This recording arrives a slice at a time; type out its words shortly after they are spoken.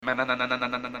Hi,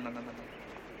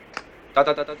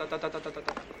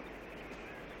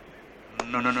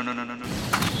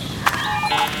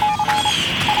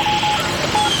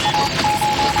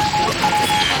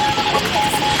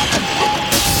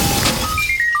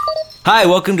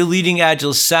 welcome to Leading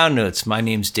Agile Sound Notes. My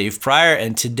name's Dave Pryor,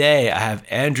 and today I have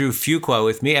Andrew Fuqua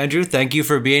with me. Andrew, thank you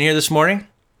for being here this morning.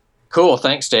 Cool.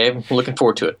 Thanks, Dave. I'm looking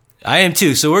forward to it. I am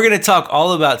too. So we're going to talk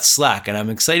all about Slack, and I'm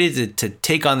excited to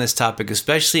take on this topic,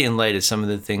 especially in light of some of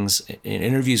the things in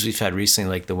interviews we've had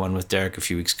recently, like the one with Derek a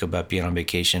few weeks ago about being on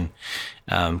vacation,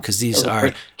 because these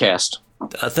are cast.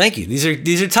 Thank you.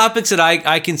 These are topics that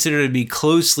I consider to be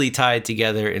closely tied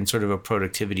together in sort of a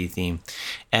productivity theme.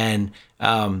 And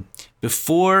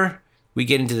before we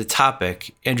get into the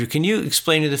topic, Andrew, can you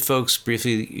explain to the folks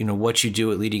briefly, what you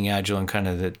do at Leading Agile and kind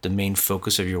of the main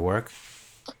focus of your work?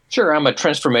 Sure. I'm a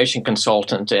transformation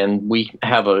consultant, and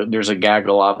there's a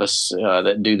gaggle of us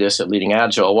that do this at Leading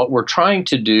Agile. What we're trying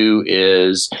to do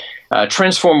is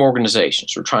transform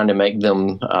organizations. We're trying to make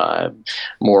them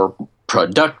more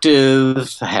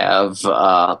productive, have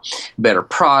better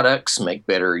products, make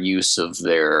better use of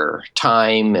their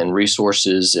time and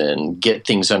resources, and get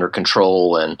things under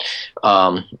control. And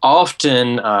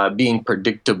often being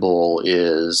predictable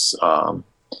is kind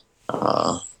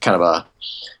of a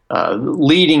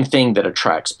leading thing that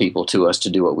attracts people to us to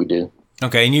do what we do.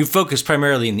 Okay, and you focus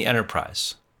primarily in the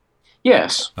enterprise.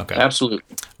 Yes, okay, absolutely.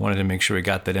 Wanted to make sure we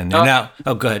got that in there. Now,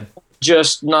 go ahead.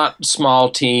 Just not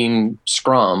small team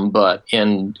Scrum, but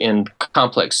in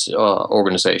complex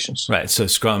organizations. Right, so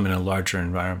Scrum in a larger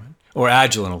environment, or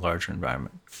Agile in a larger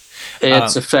environment.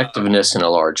 It's effectiveness in a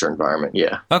larger environment,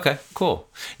 yeah. Okay, cool.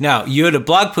 Now, you had a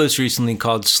blog post recently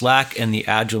called Slack and the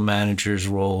Agile Manager's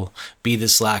Role, Be the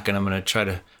Slack, and I'm going to try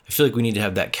to, I feel like we need to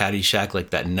have that Caddyshack, like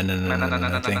that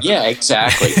no thing. Yeah,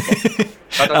 exactly.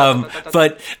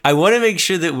 But I want to make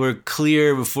sure that we're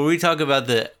clear before we talk about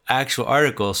the actual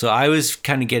article. So I was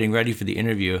kind of getting ready for the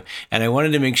interview, and I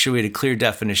wanted to make sure we had a clear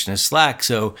definition of Slack.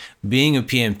 So being a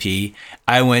PMP,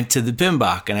 I went to the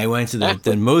PMBOK, and I went to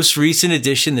the most recent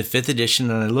edition, the 5th edition,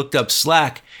 and I looked up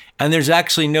Slack, and there's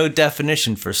actually no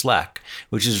definition for Slack,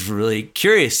 which is really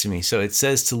curious to me. So it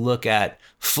says to look at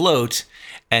float,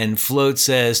 and float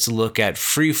says to look at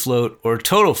free float or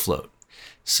total float.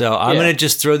 So I'm going to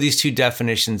just throw these two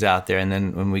definitions out there, and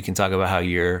then when we can talk about how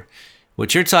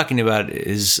what you're talking about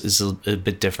is a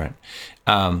bit different.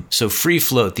 So free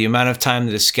float, the amount of time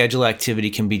that a scheduled activity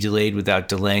can be delayed without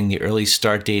delaying the early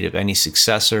start date of any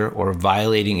successor or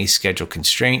violating a schedule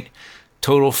constraint.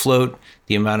 Total float,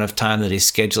 the amount of time that a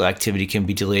scheduled activity can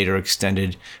be delayed or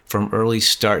extended from early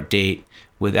start date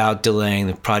without delaying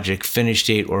the project finish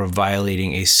date or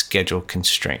violating a schedule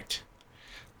constraint.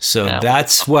 So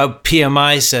that's what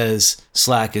PMI says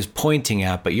Slack is pointing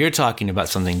at, but you're talking about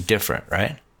something different,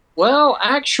 right? Well,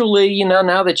 actually,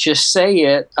 now that you say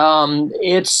it,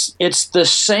 it's the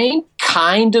same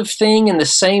kind of thing in the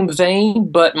same vein,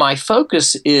 but my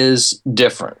focus is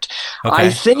different. Okay. I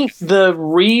think the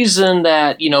reason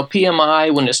that,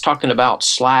 PMI, when it's talking about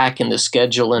Slack and the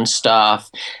schedule and stuff,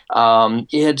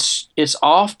 it's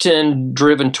often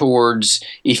driven towards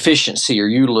efficiency or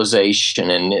utilization,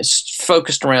 and it's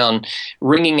focused around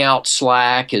wringing out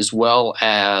Slack as well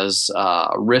as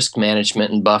risk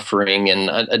management and buffering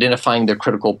and identifying the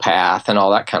critical path and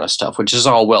all that kind of stuff, which is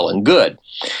all well and good.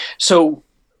 So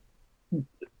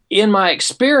in my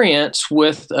experience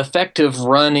with effective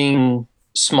running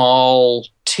small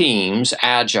teams,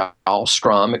 Agile,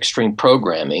 Scrum, Extreme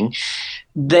Programming,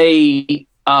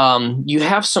 you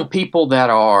have some people that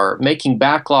are making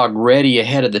backlog ready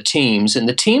ahead of the teams, and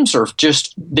the teams are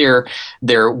just they're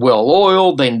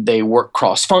well-oiled. They work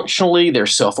cross-functionally. They're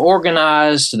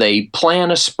self-organized. They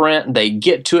plan a sprint. They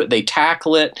get to it. They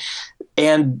tackle it.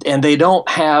 And they don't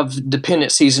have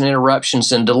dependencies and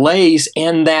interruptions and delays,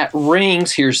 and that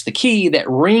here's the key, that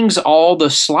wrings all the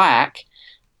slack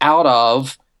out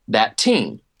of that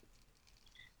team.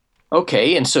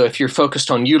 Okay, and so if you're focused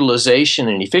on utilization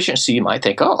and efficiency, you might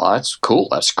think, oh, that's cool,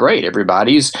 that's great.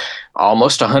 Everybody's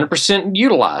almost 100%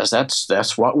 utilized.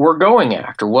 That's what we're going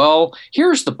after. Well,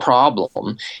 here's the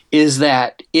problem, is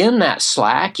that in that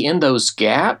slack, in those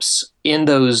gaps, in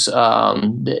those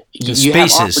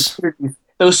spaces.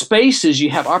 Those spaces, you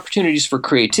have opportunities for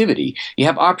creativity. You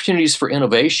have opportunities for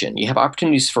innovation. You have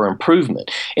opportunities for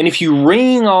improvement. And if you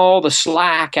wring all the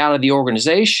slack out of the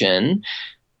organization,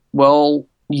 well,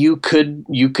 you could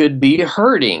be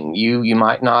hurting. You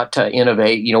might not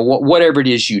innovate. Whatever it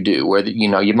is you do. Whether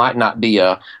you might not be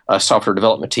a software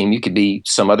development team. You could be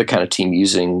some other kind of team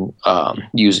using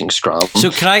Scrum. So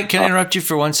can I interrupt you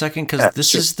for 1 second, because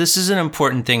this is an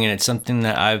important thing, and it's something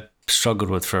that I've struggled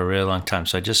with for a really long time.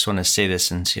 So I just want to say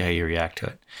this and see how you react to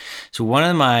it. So one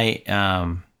of my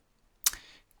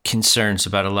concerns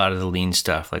about a lot of the lean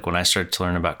stuff, like when I started to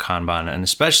learn about Kanban, and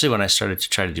especially when I started to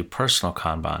try to do personal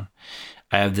Kanban,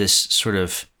 I have this sort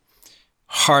of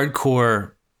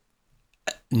hardcore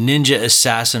ninja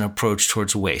assassin approach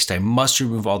towards waste. I must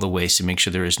remove all the waste to make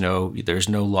sure there's no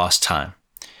lost time.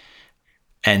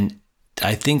 And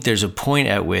I think there's a point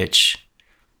at which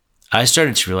I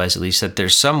started to realize, at least, that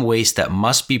there's some waste that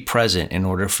must be present in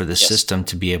order for the system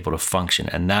to be able to function.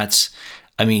 And that's,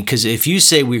 because if you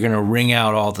say we're going to wring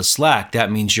out all the slack,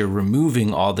 that means you're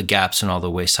removing all the gaps and all the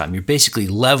waste time. You're basically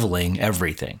leveling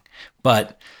everything.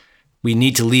 But we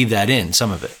need to leave that in, some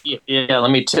of it. Yeah,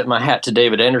 let me tip my hat to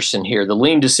David Anderson here. The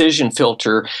lean decision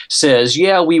filter says,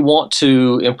 we want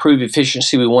to improve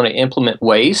efficiency. We want to implement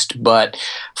waste, but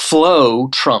flow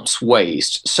trumps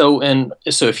waste. So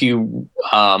if you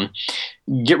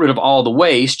get rid of all the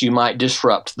waste, you might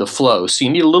disrupt the flow. So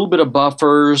you need a little bit of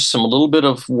buffers, a little bit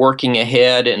of working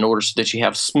ahead in order so that you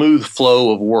have smooth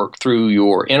flow of work through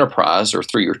your enterprise or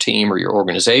through your team or your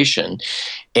organization.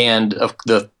 And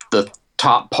the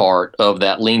top part of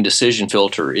that lean decision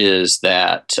filter is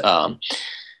that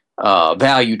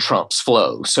value trumps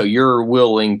flow. So you're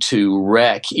willing to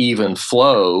wreck even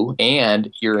flow,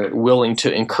 and you're willing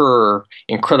to incur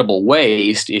incredible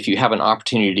waste if you have an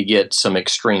opportunity to get some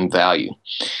extreme value.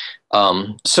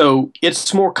 So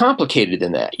it's more complicated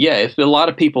than that. Yeah, if a lot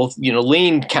of people,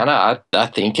 lean kind of, I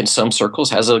think in some circles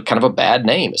has a kind of a bad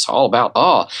name. It's all about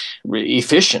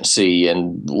efficiency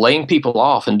and laying people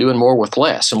off and doing more with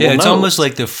less. And it's almost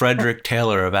like the Frederick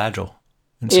Taylor of Agile.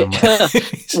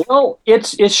 Well,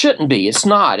 it shouldn't be. It's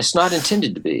not. It's not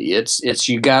intended to be. It's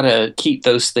you got to keep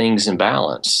those things in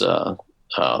balance.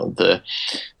 The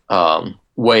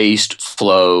waste,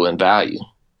 flow, and value.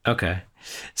 Okay.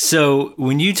 So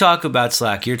when you talk about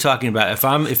Slack, you're talking about if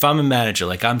I'm a manager,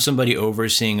 like I'm somebody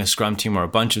overseeing a Scrum team or a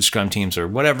bunch of Scrum teams or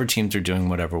whatever teams are doing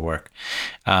whatever work,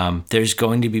 there's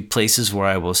going to be places where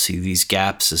I will see these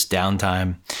gaps, this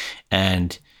downtime,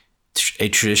 and a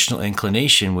traditional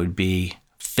inclination would be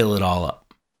fill it all up.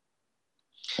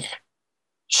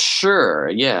 Sure,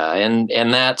 yeah,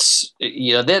 and that's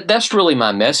that's really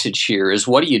my message here is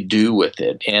what do you do with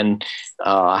it, and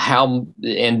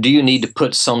do you need to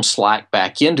put some slack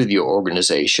back into the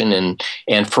organization,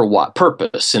 and for what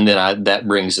purpose? And then that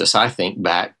brings us, I think,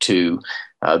 back to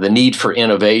the need for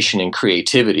innovation and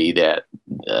creativity that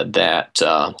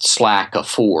Slack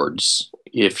affords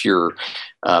if you're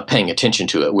paying attention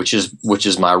to it, which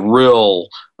is my real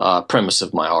premise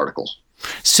of my article.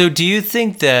 So do you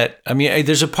think that,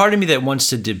 there's a part of me that wants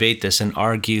to debate this and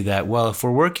argue that, well, if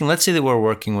let's say that we're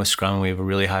working with Scrum and we have a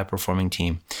really high performing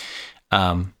team,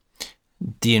 the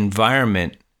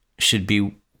environment should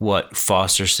be what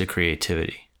fosters the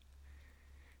creativity.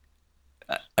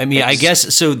 I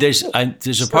guess, so there's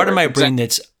a part of my brain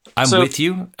that's, with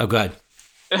you. Oh, go ahead.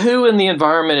 Who in the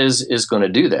environment is going to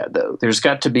do that, though? There's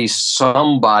got to be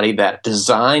somebody that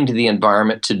designed the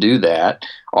environment to do that,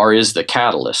 or is the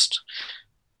catalyst.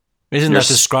 Isn't that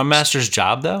the Scrum Master's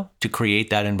job, though, to create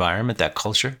that environment, that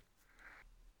culture?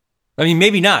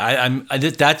 Maybe not.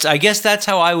 I guess that's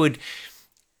how I would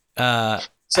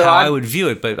I would view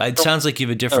it. But it sounds like you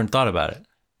have a different thought about it.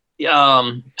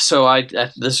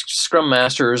 The Scrum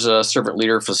Master is a servant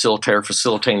leader, facilitator,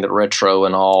 facilitating the retro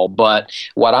and all. But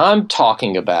what I'm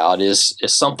talking about is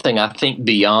something I think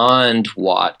beyond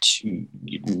what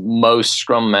most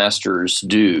Scrum Masters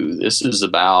do. This is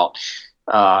about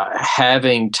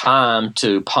having time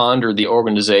to ponder the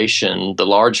organization, the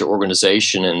larger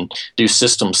organization, and do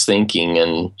systems thinking,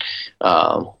 and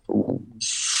not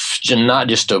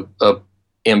just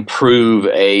improve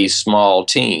a small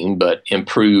team, but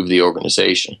improve the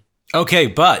organization. Okay,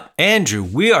 but Andrew,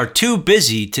 we are too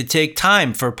busy to take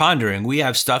time for pondering. We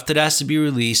have stuff that has to be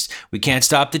released. We can't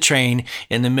stop the train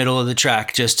in the middle of the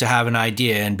track just to have an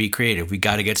idea and be creative. We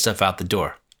got to get stuff out the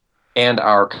door. And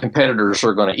our competitors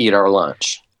are going to eat our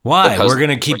lunch. Why? We're going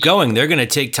to keep going. They're going to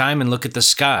take time and look at the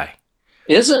sky.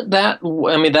 Isn't that?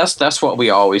 That's what we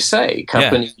always say.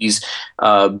 Companies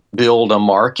build a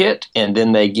market, and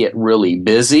then they get really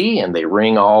busy, and they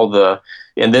ring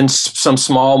and then some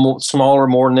smaller,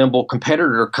 more nimble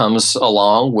competitor comes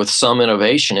along with some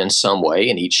innovation in some way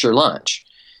and eats your lunch.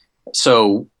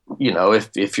 So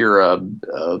if you're a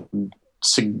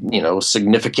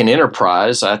significant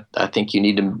enterprise, I think you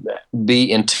need to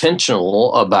be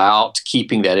intentional about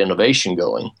keeping that innovation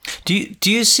going. Do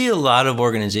you see a lot of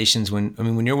organizations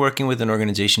when you're working with an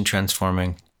organization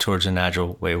transforming towards an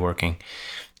agile way of working,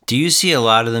 do you see a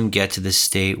lot of them get to the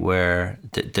state where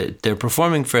they're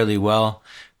performing fairly well,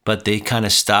 but they kind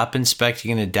of stop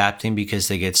inspecting and adapting because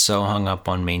they get so hung up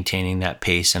on maintaining that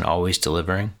pace and always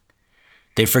delivering?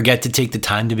 They forget to take the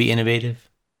time to be innovative?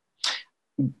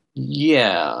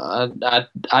 Yeah,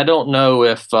 I don't know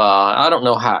if I don't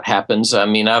know how it happens. I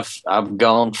mean, I've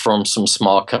gone from some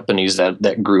small companies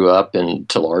that grew up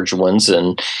into large ones,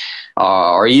 and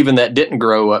or even that didn't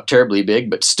grow up terribly big,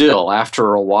 but still,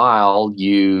 after a while,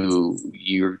 you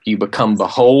become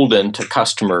beholden to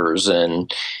customers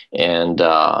and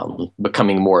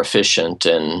becoming more efficient.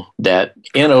 And that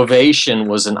innovation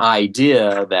was an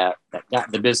idea that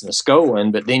got the business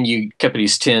going, but then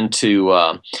companies tend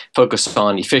to focus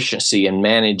on efficiency and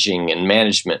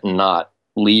management and not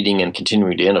leading and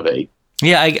continuing to innovate.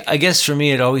 Yeah, I guess for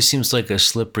me, it always seems like a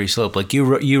slippery slope. Like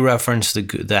you referenced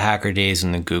the Hacker Days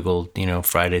and the Google,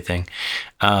 Friday thing,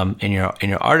 in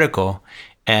your article,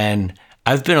 and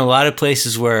I've been a lot of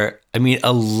places where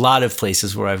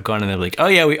I've gone and they're like, oh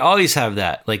yeah, we always have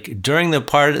that. Like during the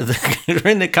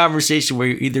during the conversation where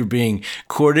you're either being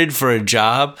courted for a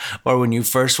job or when you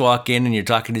first walk in and you're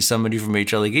talking to somebody from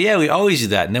HR, like, yeah, we always do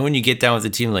that. And then when you get down with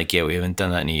the team, like, yeah, we haven't done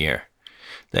that in a year.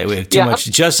 That we have too much,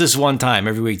 just this one time.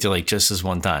 Every week they're like, just this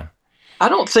one time. I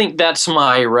don't think that's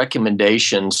my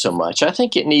recommendation so much. I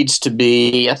think it needs to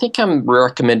be, I think I'm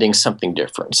recommending something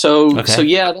different. So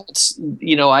yeah, that's,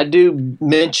 I do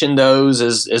mention those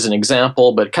as an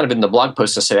example, but kind of in the blog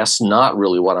post, I say that's not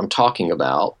really what I'm talking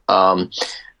about.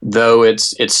 Though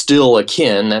it's still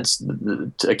akin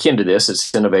to this.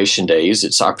 It's Innovation Days.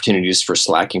 It's opportunities for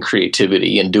slack and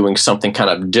creativity and doing something kind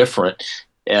of different.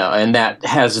 And that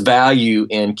has value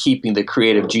in keeping the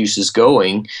creative juices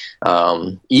going,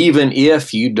 even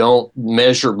if you don't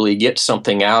measurably get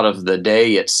something out of the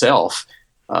day itself.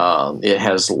 It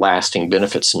has lasting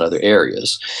benefits in other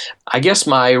areas. I guess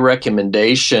my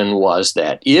recommendation was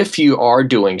that if you are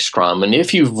doing Scrum and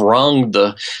if you've wrung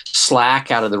the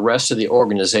slack out of the rest of the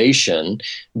organization,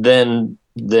 then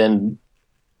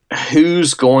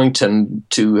who's going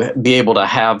to be able to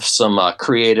have some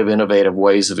creative, innovative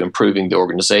ways of improving the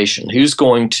organization? Who's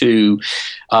going to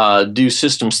do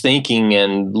systems thinking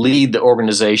and lead the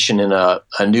organization in a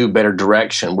new, better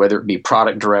direction, whether it be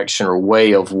product direction or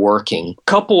way of working?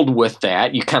 Coupled with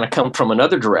that, you kind of come from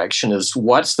another direction is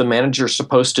what's the manager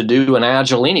supposed to do in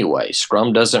Agile anyway?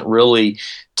 Scrum doesn't really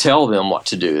tell them what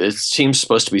to do. The team's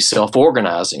supposed to be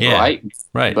self-organizing, right?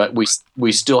 Right. But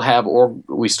we still have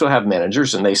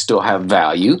managers, and they still have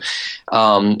value.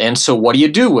 And so, what do you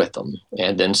do with them?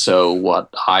 And then, so what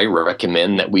I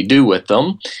recommend that we do with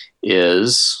them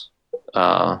is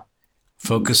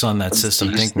focus on that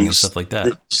system thinking and stuff like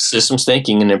that. Systems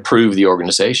thinking and improve the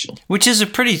organization. Which is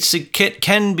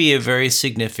can be a very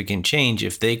significant change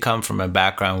if they come from a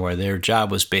background where their job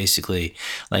was basically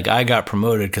like, I got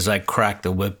promoted because I cracked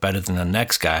the whip better than the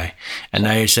next guy. And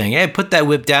now you're saying, hey, put that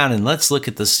whip down and let's look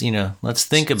at this, let's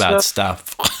think about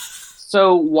stuff.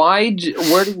 So where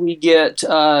do we get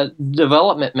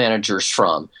development managers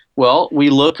from? Well, we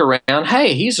look around,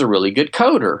 hey, he's a really good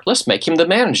coder. Let's make him the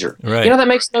manager. Right. That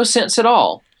makes no sense at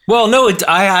all. Well, no,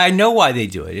 I know why they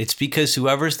do it. It's because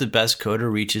whoever's the best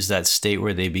coder reaches that state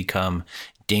where they become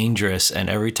dangerous, and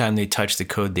every time they touch the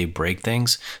code, they break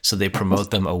things, so they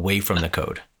promote them away from the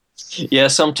code. Yeah,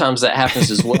 sometimes that happens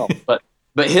as well.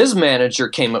 But his manager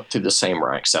came up through the same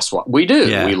ranks. That's what we do.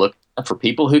 Yeah. We look for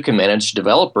people who can manage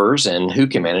developers and who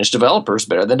can manage developers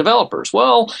better than developers.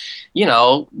 Well,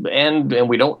 and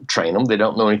we don't train them. They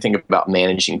don't know anything about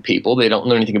managing people. They don't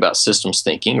know anything about systems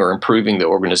thinking or improving the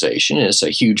organization. And it's a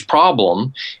huge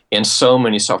problem in so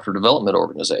many software development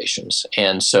organizations.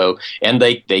 And so, and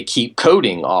they keep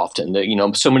coding often.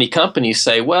 So many companies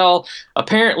say, well,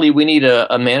 apparently we need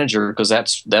a manager because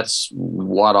that's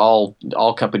what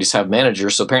all companies have,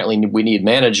 managers. So apparently we need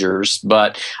managers,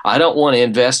 but I don't want to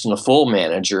invest in a full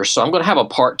manager. So I'm going to have a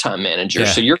part-time manager. Yeah.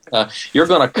 So you're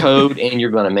going to code and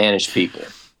you're going to manage people.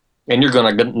 And you're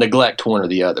going to neglect one or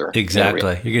the other.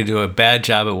 Exactly. You're going to do a bad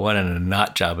job at one and a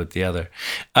not job at the other.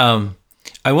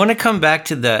 I want to come back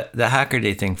to the Hacker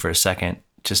Day thing for a second,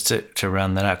 just to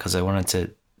round that out, because I wanted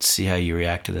to see how you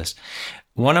react to this.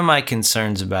 One of my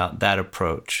concerns about that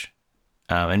approach,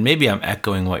 and maybe I'm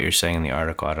echoing what you're saying in the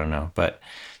article, I don't know, but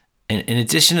in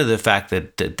addition to the fact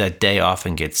that day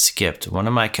often gets skipped, one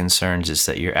of my concerns is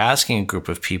that you're asking a group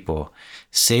of people,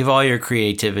 save all your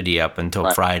creativity up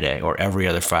until Friday or every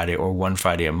other Friday or one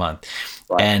Friday a month.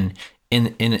 Right. And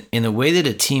in a way that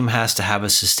a team has to have a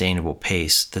sustainable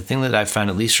pace, the thing that I found,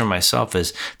 at least for myself,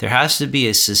 is there has to be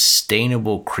a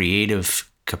sustainable creative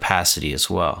capacity as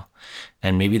well.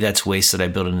 And maybe that's waste that I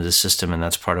build into the system, and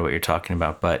that's part of what you're talking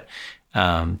about. But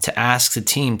to ask the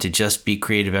team to just be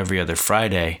creative every other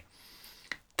Friday,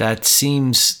 that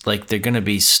seems like they're going to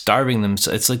be starving them.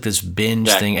 So it's like this binge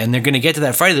thing, and they're going to get to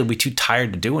that Friday. They'll be too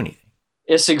tired to do anything.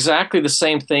 It's exactly the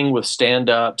same thing with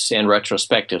stand-ups and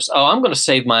retrospectives. Oh, I'm going to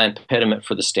save my impediment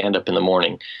for the stand-up in the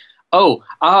morning. Oh,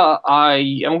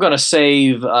 I am going to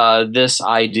save this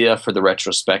idea for the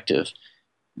retrospective.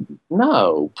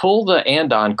 No, pull the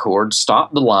andon cord,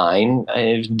 stop the line,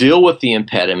 deal with the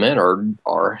impediment,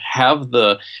 or have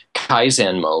the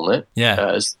Kaizen moment.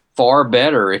 Yeah. It's far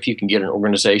better if you can get an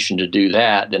organization to do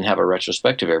that than have a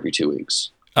retrospective every 2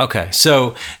 weeks. Okay,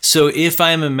 so if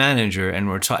I'm a manager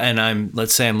and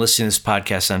let's say I'm listening to this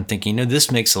podcast and I'm thinking, this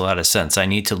makes a lot of sense. I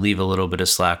need to leave a little bit of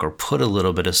slack or put a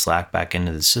little bit of slack back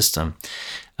into the system.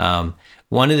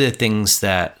 One of the things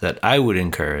that I would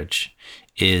encourage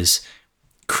is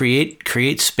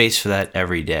create space for that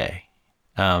every day.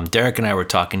 Derek and I were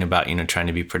talking about, trying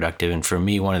to be productive. And for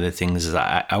me, one of the things is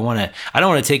I don't want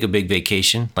to take a big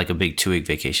vacation, like a big 2-week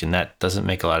vacation. That doesn't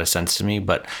make a lot of sense to me,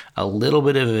 but a little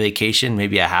bit of a vacation,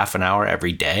 maybe a half an hour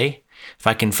every day. If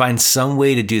I can find some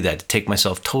way to do that, to take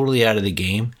myself totally out of the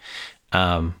game,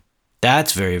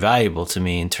 that's very valuable to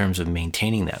me in terms of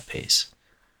maintaining that pace.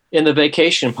 In the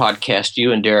vacation podcast,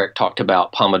 you and Derek talked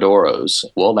about Pomodoros.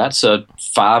 Well, that's a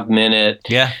 5-minute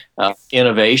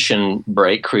innovation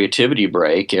break, creativity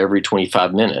break every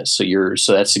 25 minutes. So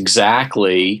that's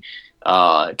exactly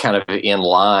kind of in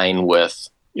line with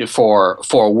for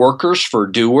workers, for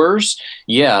doers.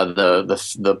 Yeah,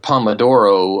 the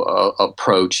Pomodoro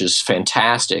approach is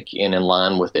fantastic and in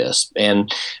line with this.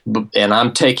 And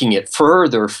I'm taking it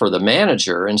further for the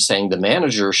manager and saying the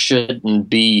manager shouldn't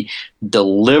be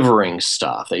delivering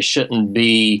stuff. They shouldn't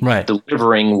be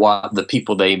delivering what the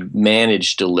people they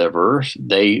manage deliver.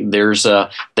 They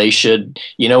should,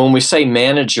 when we say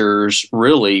managers,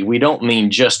 really, we don't mean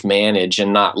just manage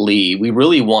and not lead. We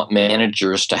really want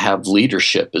managers to have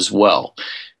leadership as well.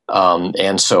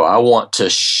 And so I want to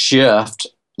shift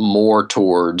more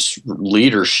towards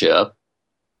leadership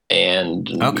and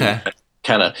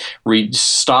kind of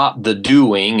stop the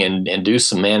doing and do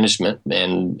some management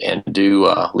and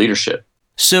do leadership.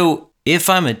 So if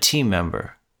I'm a team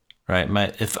member, right?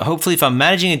 If I'm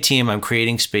managing a team, I'm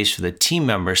creating space for the team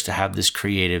members to have this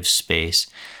creative space.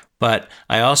 But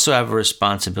I also have a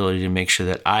responsibility to make sure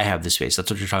that I have the space.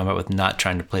 That's what you're talking about with not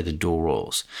trying to play the dual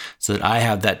roles, so that I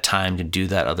have that time to do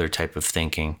that other type of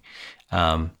thinking.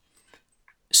 So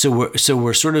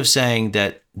we're sort of saying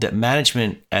that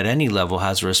management at any level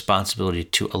has a responsibility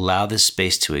to allow this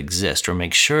space to exist or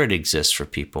make sure it exists for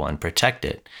people and protect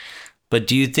it. But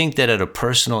do you think that at a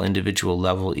personal, individual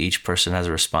level, each person has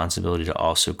a responsibility to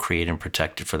also create and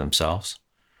protect it for themselves?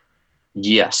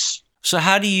 Yes. So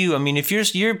how do you, if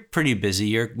you're pretty busy,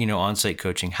 you're, on-site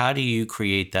coaching, how do you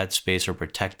create that space or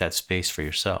protect that space for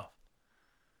yourself?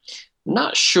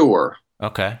 Not sure.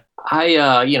 Okay.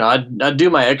 I do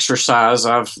my exercise.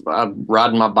 I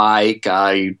ride my bike.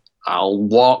 I'll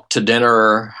walk to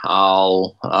dinner.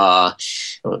 I'll,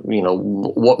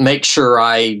 make sure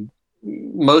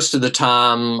most of the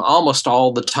time, almost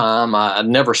all the time, I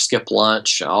never skip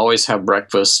lunch. I always have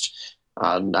breakfast.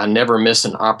 I never miss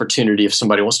an opportunity if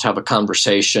somebody wants to have a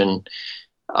conversation.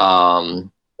 If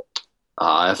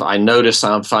I notice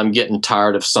if I'm getting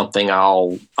tired of something,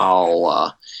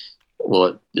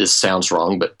 this sounds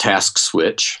wrong, but task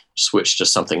switch to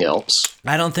something else.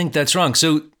 I don't think that's wrong.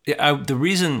 So the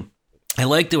reason I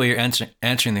like the way you're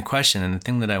answering the question, and the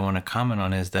thing that I want to comment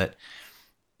on is that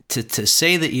to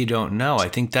say that you don't know, I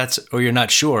think or you're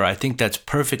not sure, I think that's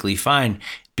perfectly fine,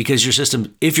 because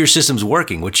if your system's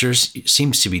working, which yours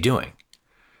seems to be doing.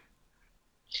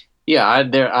 Yeah,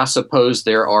 I suppose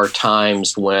there are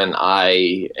times when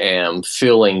I am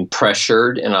feeling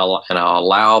pressured, and I'll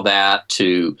allow that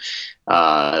to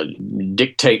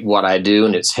dictate what I do,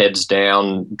 and it's heads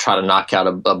down, try to knock out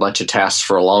a bunch of tasks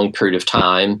for a long period of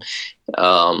time.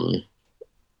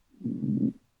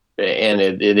 And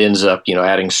it ends up,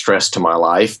 adding stress to my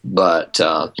life. But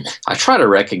I try to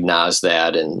recognize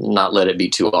that and not let it be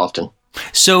too often.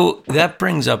 So that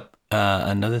brings up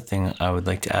another thing I would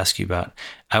like to ask you about.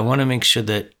 I want to make sure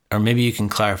that, or maybe you can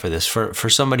clarify this, for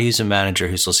somebody who's a manager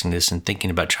who's listening to this and thinking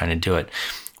about trying to do it.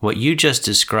 What you just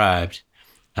described,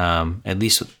 at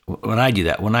least when I do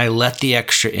that, when I let the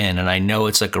extra in and I know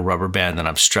it's like a rubber band and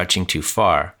I'm stretching too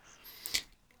far,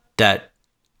 that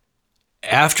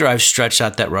after I've stretched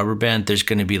out that rubber band, there's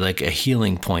going to be like a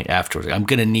healing point afterwards. I'm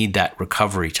going to need that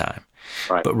recovery time.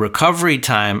 Right. But recovery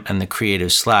time and the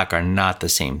creative slack are not the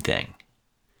same thing.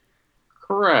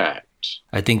 Correct.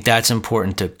 I think that's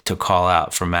important to call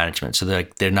out for management. So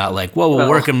they're not like, well, we'll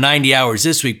work them 90 hours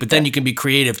this week, but then you can be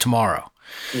creative tomorrow.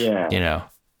 Yeah.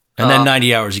 And then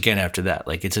 90 hours again after that.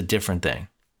 Like, it's a different thing.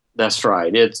 That's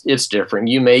right. It's different.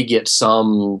 You may get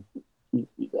some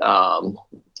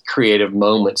creative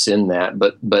moments in that,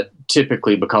 but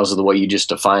typically, because of the way you just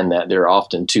define that, they're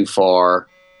often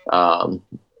um,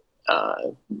 uh,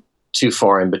 too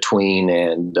far in between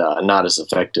and not as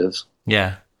effective.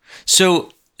 Yeah.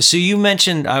 So you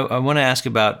mentioned, I want to ask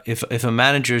about if a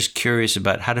manager is curious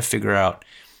about how to figure out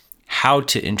how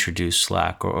to introduce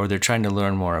Slack, or they're trying to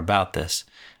learn more about this.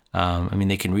 I mean,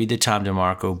 they can read the Tom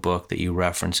DeMarco book that you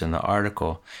reference in the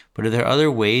article, but are there other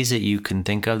ways that you can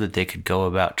think of that they could go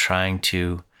about trying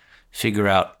to figure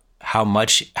out how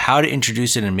to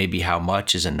introduce it, and maybe how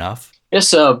much is enough?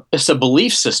 It's a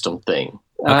belief system thing.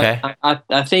 Okay.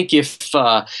 I think if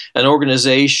an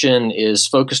organization is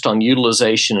focused on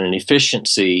utilization and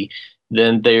efficiency,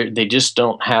 then they just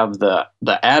don't have the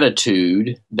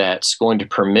attitude that's going to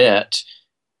permit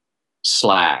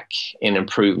slack and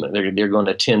improvement. They're going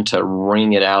to tend to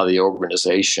wring it out of the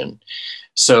organization.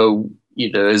 So,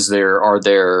 are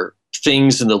there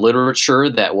things in the literature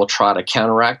that will try to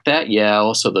counteract that? Yeah.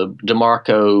 Also, the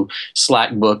DeMarco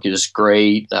Slack book is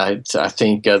great. I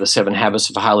think the 7 Habits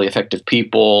of Highly Effective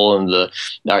People, and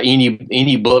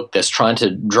any book that's trying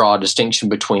to draw a distinction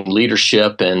between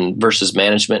leadership and versus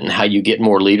management and how you get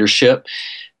more leadership.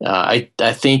 I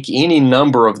think any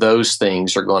number of those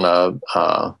things are going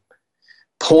to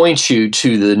point you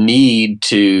to the need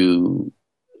to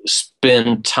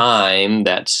spend time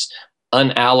that's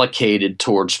unallocated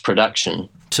towards production.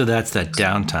 So that's that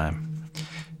downtime.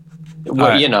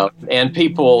 Well,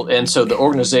 and so the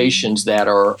organizations that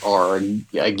are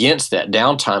against that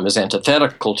downtime is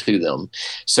antithetical to them.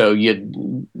 So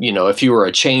if you were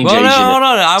a change agent. No.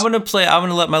 I'm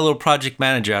gonna let my little project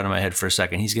manager out of my head for a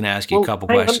second. He's gonna ask you a couple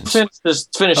questions.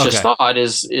 Finish this thought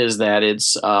is that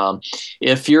it's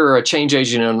if you're a change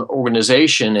agent in an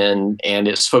organization and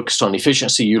it's focused on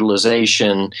efficiency,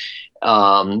 utilization,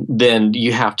 then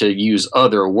you have to use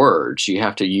other words. You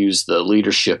have to use the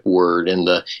leadership word and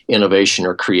the innovation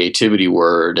or creativity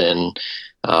word, and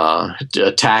to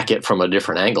attack it from a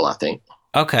different angle, I think.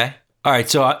 Okay. All right.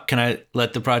 So can I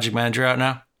let the project manager out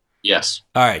now? Yes.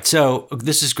 All right. So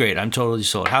this is great. I'm totally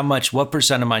sold. What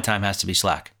 % of my time has to be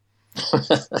Slack?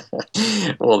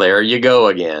 Well, there you go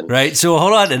again. Right. So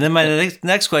hold on. And then my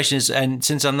next question is, and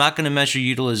since I'm not going to measure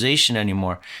utilization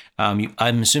anymore, I'm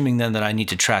assuming then that I need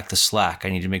to track the Slack. I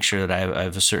need to make sure that I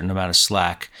have a certain amount of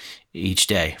Slack each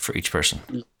day for each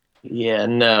person. Yeah,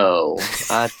 no,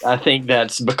 I think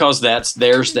that's because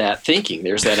there's that thinking,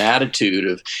 there's that attitude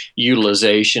of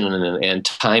utilization and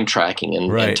time tracking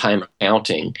and time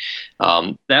accounting.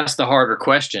 That's the harder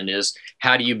question: is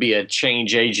how do you be a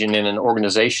change agent in an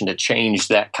organization to change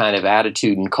that kind of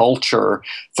attitude and culture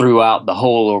throughout the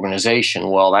whole organization?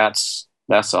 Well, that's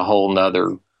a whole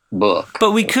nother book.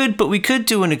 But we could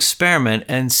do an experiment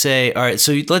and say, all right,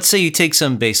 so let's say you take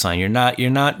some baseline.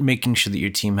 You're not making sure that your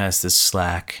team has this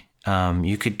Slack.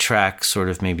 You could track sort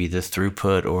of maybe the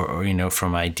throughput or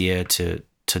from idea to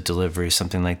delivery,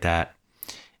 something like that.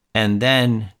 And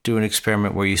then do an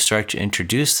experiment where you start to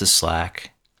introduce the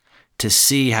Slack to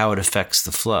see how it affects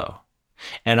the flow.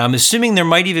 And I'm assuming there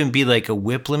might even be like a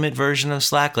WIP limit version of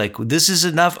Slack. Like, this is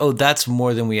enough. Oh, that's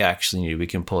more than we actually need. We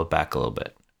can pull it back a little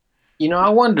bit. I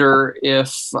wonder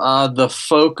if the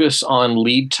focus on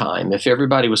lead time, if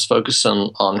everybody was focused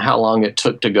on how long it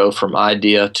took to go from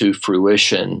idea to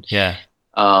fruition,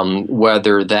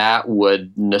 whether that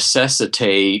would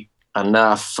necessitate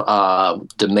enough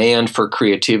demand for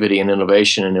creativity and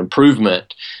innovation and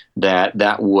improvement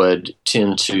that would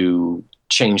tend to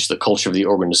change the culture of the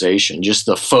organization. Just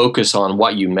the focus on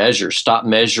what you measure. Stop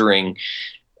measuring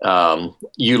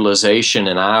utilization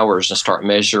in hours and start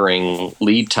measuring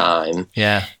lead time.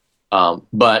 Yeah.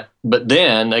 But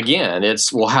then again,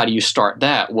 it's, well, how do you start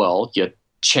that? Well, you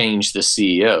change the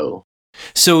CEO.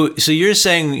 So you're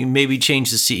saying maybe change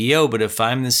the CEO, but if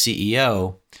I'm the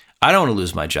CEO, I don't want to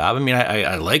lose my job. I mean,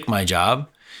 I like my job,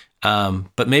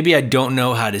 but maybe I don't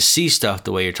know how to see stuff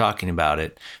the way you're talking about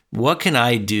it. What can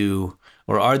I do?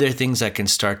 Or are there things I can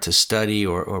start to study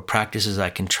or practices I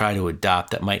can try to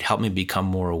adopt that might help me become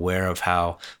more aware of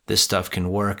how this stuff can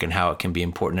work and how it can be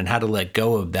important and how to let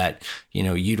go of that,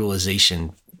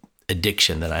 utilization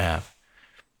addiction that I have?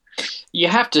 You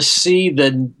have to see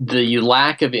the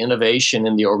lack of innovation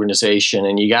in the organization,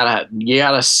 and you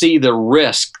gotta see the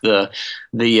risk, the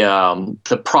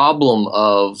problem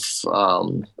of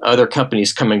other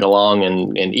companies coming along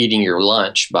and eating your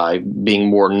lunch by being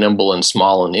more nimble and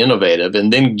small and innovative,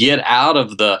 and then get out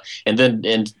of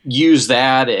and use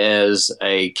that as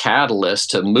a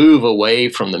catalyst to move away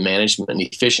from the management and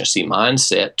efficiency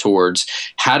mindset towards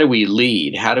how do we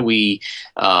lead, how do we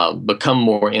become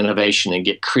more innovation and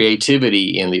get creativity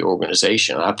creativity in the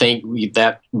organization. I think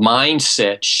that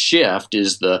mindset shift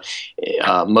is the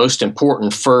most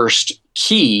important first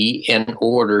key in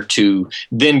order to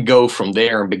then go from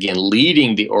there and begin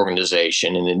leading the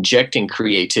organization and injecting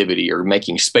creativity or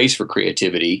making space for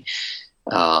creativity,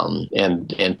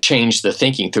 and change the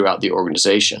thinking throughout the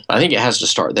organization. I think it has to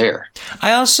start there.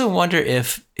 I also wonder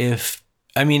if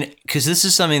I mean, because this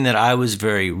is something that I was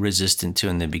very resistant to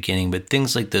in the beginning, but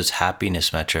things like those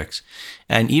happiness metrics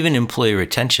and even employee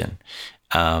retention,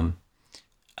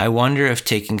 I wonder if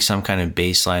taking some kind of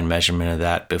baseline measurement of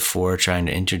that before trying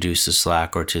to introduce the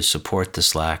Slack or to support the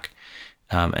Slack,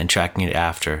 and tracking it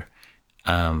after,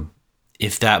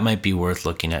 if that might be worth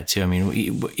looking at too. I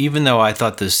mean, even though I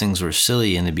thought those things were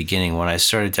silly in the beginning, when I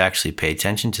started to actually pay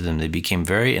attention to them, they became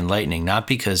very enlightening, not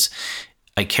because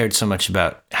I cared so much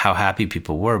about how happy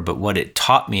people were, but what it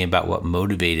taught me about what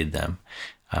motivated them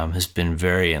has been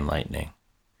very enlightening.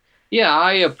 Yeah,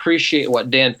 I appreciate what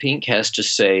Dan Pink has to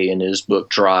say in his book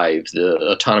Drive. The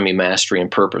autonomy, mastery, and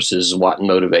purpose is what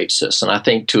motivates us. And I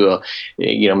think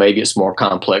maybe it's more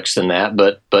complex than that,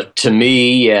 but to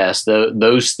me, yes,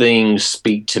 those things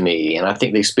speak to me, and I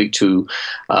think they speak to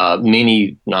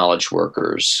many knowledge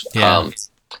workers. Yeah.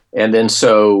 And then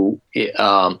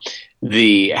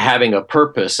the having a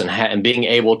purpose and being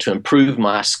able to improve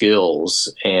my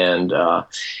skills and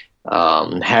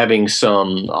having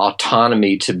some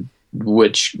autonomy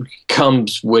which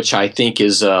I think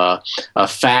is a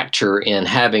factor in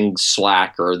having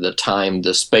Slack or the time,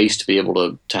 the space to be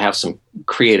able to have some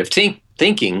creative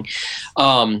thinking.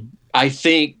 I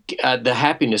think the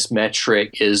happiness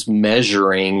metric is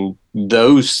measuring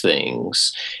those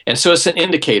things, and so it's an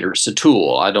indicator. It's a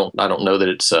tool. I don't know that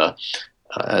it's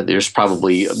there's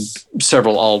probably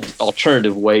several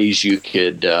alternative ways you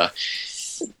could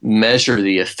measure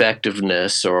the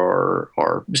effectiveness or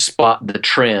spot the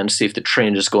trend, see if the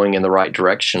trend is going in the right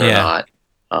direction or not.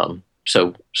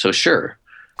 So sure.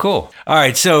 Cool. All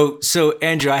right. So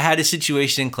Andrew, I had a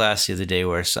situation in class the other day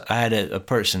where I had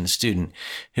a student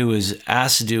who was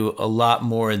asked to do a lot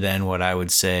more than what I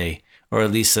would say, or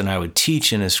at least than I would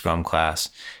teach in a Scrum class,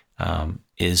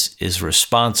 is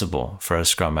responsible for a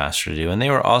Scrum Master to do. And they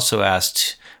were also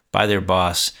asked by their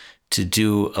boss to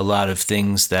do a lot of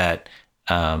things that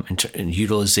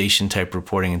utilization type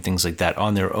reporting and things like that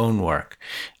on their own work,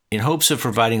 in hopes of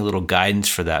providing a little guidance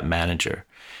for that manager.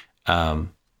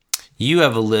 You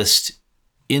have a list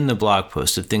in the blog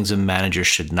post of things a manager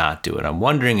should not do. And I'm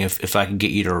wondering if I could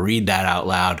get you to read that out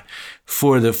loud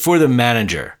for the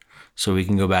manager, so we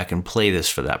can go back and play this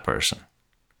for that person.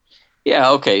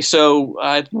 Yeah, okay. So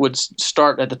I would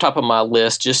start at the top of my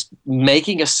list, just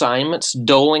making assignments,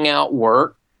 doling out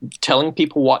work, telling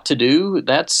people what to do.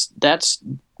 That's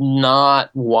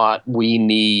not what we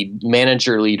need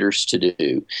manager leaders to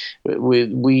do.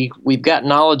 We've got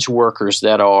knowledge workers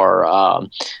that are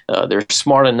they're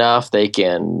smart enough. They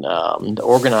can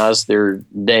organize their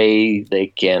day. They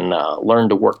can learn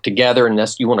to work together, and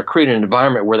you want to create an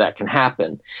environment where that can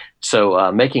happen.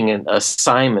 So making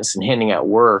assignments and handing out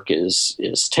work is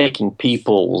taking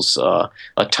people's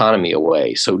autonomy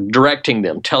away. So directing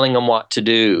them, telling them what to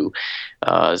do,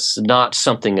 is not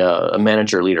something a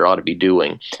manager leader ought to be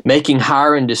doing. Making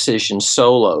hiring decisions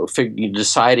solo,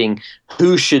 deciding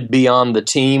who should be on the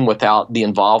team without the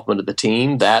involvement of the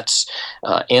team, that's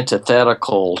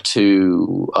antithetical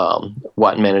to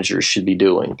what managers should be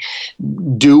doing.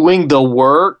 Doing the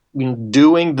work,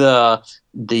 doing the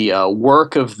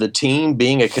work of the team,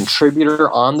 being a contributor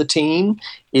on the team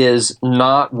is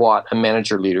not what a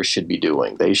manager leader should be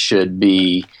doing. They should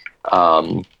be,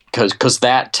 because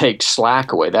that takes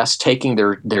slack away. That's taking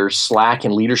their slack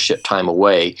and leadership time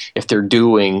away if they're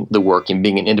doing the work and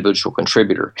being an individual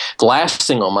contributor. The last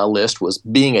thing on my list was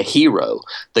being a hero,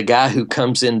 the guy who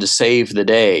comes in to save the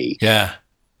day. Yeah.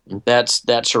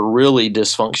 That's a really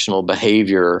dysfunctional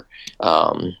behavior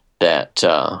that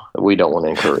we don't want to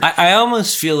encourage. I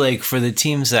almost feel like for the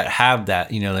teams that have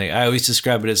that, like I always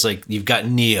describe it as like you've got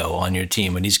Neo on your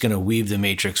team and he's going to weave the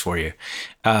matrix for you.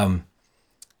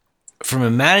 From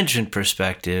a management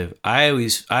perspective, I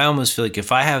almost feel like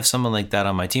if I have someone like that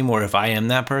on my team, or if I am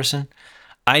that person,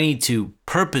 I need to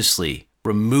purposely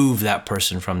remove that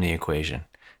person from the equation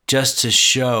just to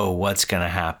show what's going to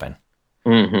happen.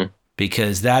 Mm-hmm.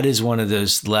 Because that is one of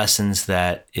those lessons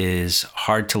that is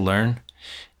hard to learn.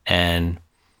 And,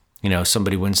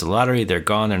 somebody wins the lottery, they're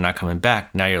gone, they're not coming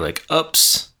back. Now you're like,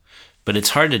 oops. But it's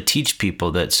hard to teach people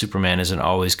that Superman isn't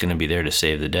always going to be there to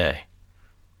save the day.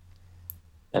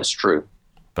 That's true.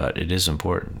 But it is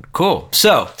important. Cool.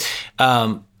 So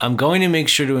I'm going to make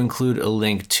sure to include a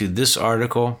link to this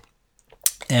article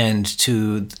and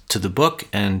to the book.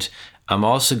 And I'm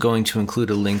also going to include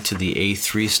a link to the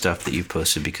A3 stuff that you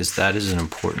posted because that is an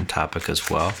important topic as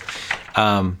well.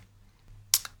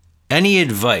 Any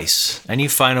advice, any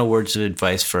final words of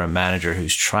advice for a manager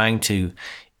who's trying to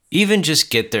even just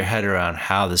get their head around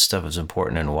how this stuff is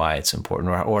important and why it's important,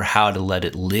 or how to let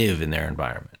it live in their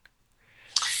environment?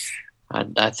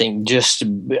 I think just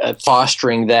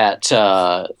fostering that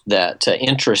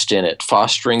interest in it,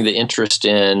 fostering the interest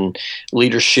in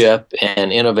leadership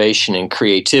and innovation and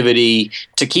creativity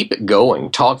to keep it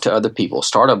going. Talk to other people.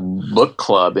 Start a book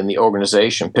club in the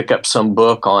organization. Pick up some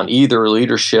book on either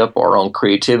leadership or on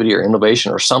creativity or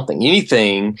innovation or something.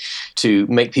 Anything to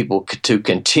make people to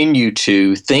continue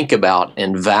to think about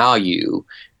and value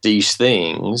these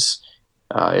things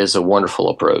is a wonderful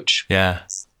approach. Yeah.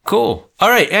 Cool. All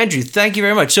right, Andrew, thank you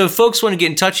very much. So if folks want to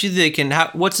get in touch with you, they can.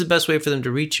 What's the best way for them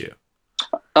to reach you?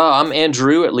 I'm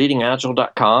Andrew at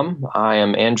leadingagile.com. I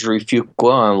am Andrew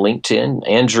Fuqua on LinkedIn,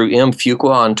 Andrew M. Fuqua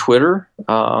on Twitter.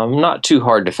 Not too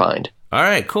hard to find. All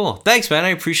right, cool. Thanks, man. I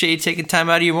appreciate you taking time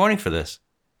out of your morning for this.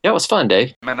 Yeah, it was fun,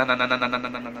 Dave.